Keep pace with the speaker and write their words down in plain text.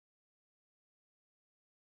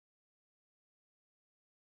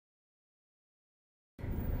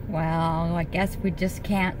Well, I guess we just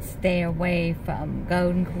can't stay away from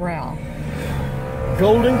Golden Corral.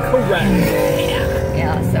 Golden Corral.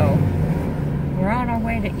 Yeah, so we're on our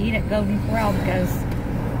way to eat at Golden Corral because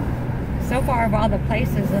so far of all the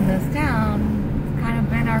places in this town, it's kind of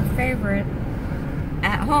been our favorite.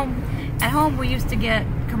 At home we used to get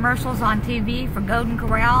commercials on TV for Golden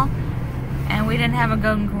Corral, and we didn't have a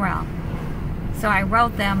Golden Corral. So I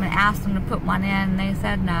wrote them and asked them to put one in, and they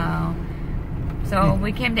said no. So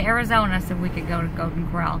we came to Arizona so we could go to Golden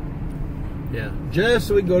Corral. Yeah, just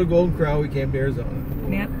so we could go to Golden Corral, we came to Arizona.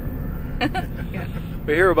 Yep.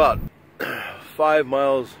 We're here about 5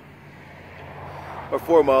 miles or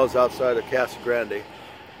 4 miles outside of Casa Grande,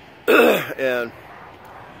 and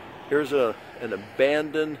here's an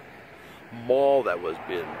abandoned mall that was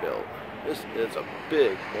being built. This is a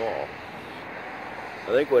big mall.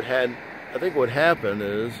 I think what happened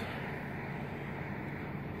is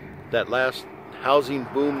that last housing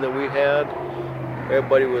boom that we had,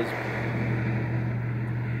 everybody was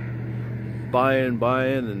buying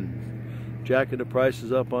and jacking the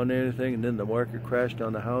prices up on anything, and then the market crashed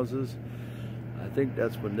on the houses. I think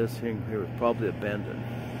that's when this thing here was probably abandoned.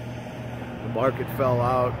 The market fell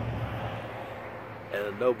out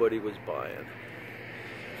and nobody was buying.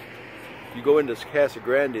 If you go into Casa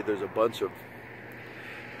Grande, there's a bunch of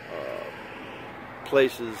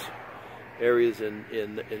places, areas in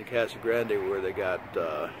Casa Grande where they got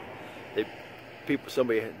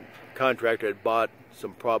somebody contractor had bought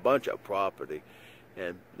bunch of property,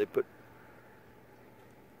 and they put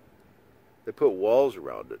walls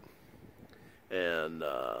around it and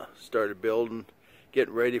started building,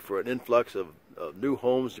 getting ready for an influx of new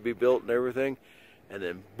homes to be built and everything, and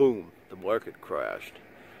then boom, the market crashed.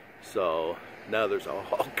 So now there's all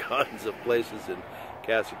kinds of places in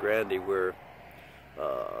Casa Grande where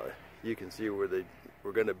you can see where they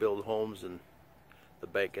were going to build homes and the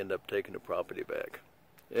bank ended up taking the property back.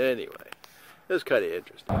 Anyway, it's kind of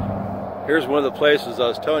interesting. Here's one of the places I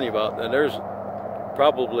was telling you about, and there's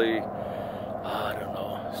probably, I don't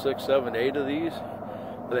know, 6, 7, 8 of these.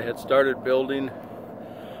 They had started building.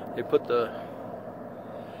 They put the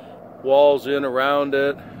walls in around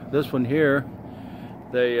it. This one here,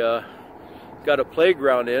 they got a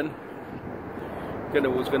playground in.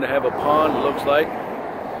 Was going to have a pond, it looks like.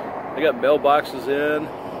 They got mailboxes in.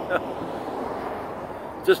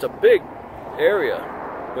 Just a big area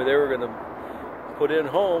where they were going to put in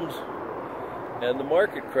homes, and the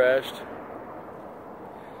market crashed.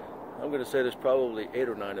 I'm going to say there's probably 8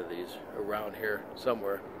 or 9 of these around here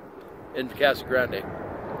somewhere in Casa Grande.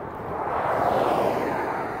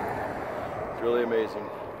 It's really amazing.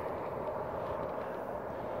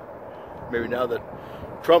 Maybe now that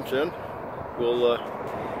Trump's in, we'll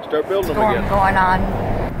start building them again. Going on.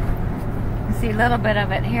 You see a little bit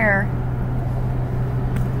of it here.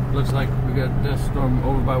 Looks like we got a dust storm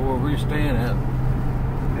over by where we're staying at.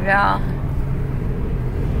 Yeah.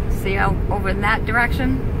 See how over in that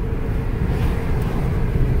direction?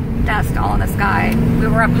 Dust all in the sky. We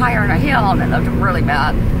were up higher on a hill and it looked really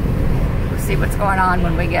bad. We'll see what's going on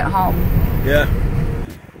when we get home. Yeah.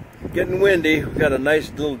 Getting windy. We've got a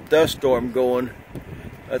nice little dust storm going.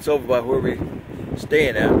 That's over by where we're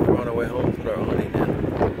staying at. We're on our way home to put our hunting in.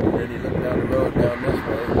 Then you look down the road down this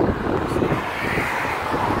way.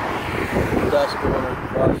 You see dust going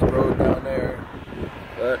across the road down there.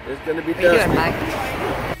 But it's going to be dusty. What are you doing, Mike?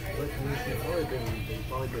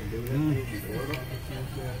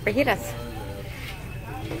 Fajitas.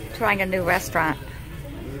 Trying a new restaurant.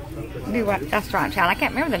 New restaurant channel. I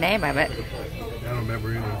can't remember the name of it. I don't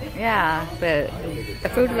remember either. Yeah, but the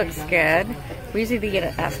food looks good. We usually get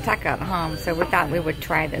a Azteca at home, so we thought we would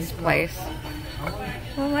try this place.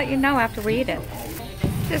 We'll let you know after we eat it.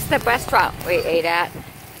 This is the restaurant we ate at.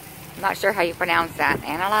 I'm not sure how you pronounce that.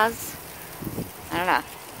 Anala's? I don't know.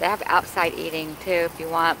 They have outside eating too if you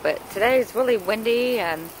want, but today is really windy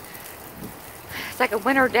and it's like a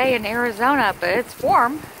winter day in Arizona, but it's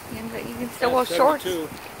warm. You can still wear shorts.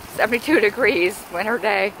 72 degrees, winter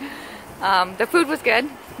day. The food was good.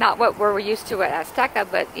 Not what we're used to at Azteca,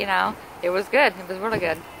 but you know, it was good. It was really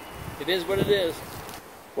good. It is what it is.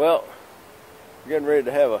 Well, we're getting ready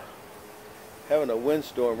to having a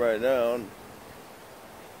windstorm right now. And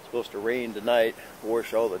it's supposed to rain tonight,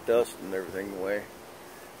 wash all the dust and everything away.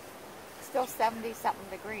 Still 70-something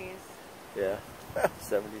degrees. Yeah,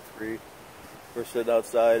 73. We're sitting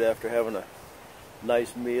outside after having a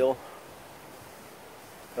nice meal.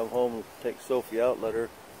 Come home and take Sophie out, let her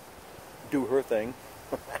do her thing.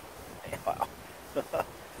 Wow.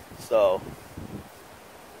 So.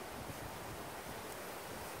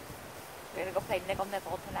 We're gonna go play nickel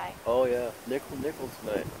tonight. Oh yeah, nickel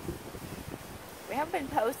tonight. We haven't been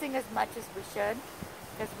posting as much as we should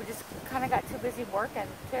because we just kind of got too busy working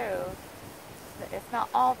too. It's not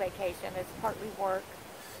all vacation, it's partly work.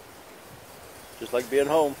 Just like being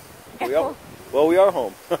home. We are, well, we are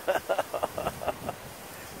home.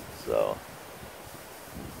 So,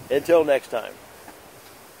 until next time,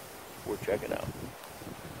 we're checking out.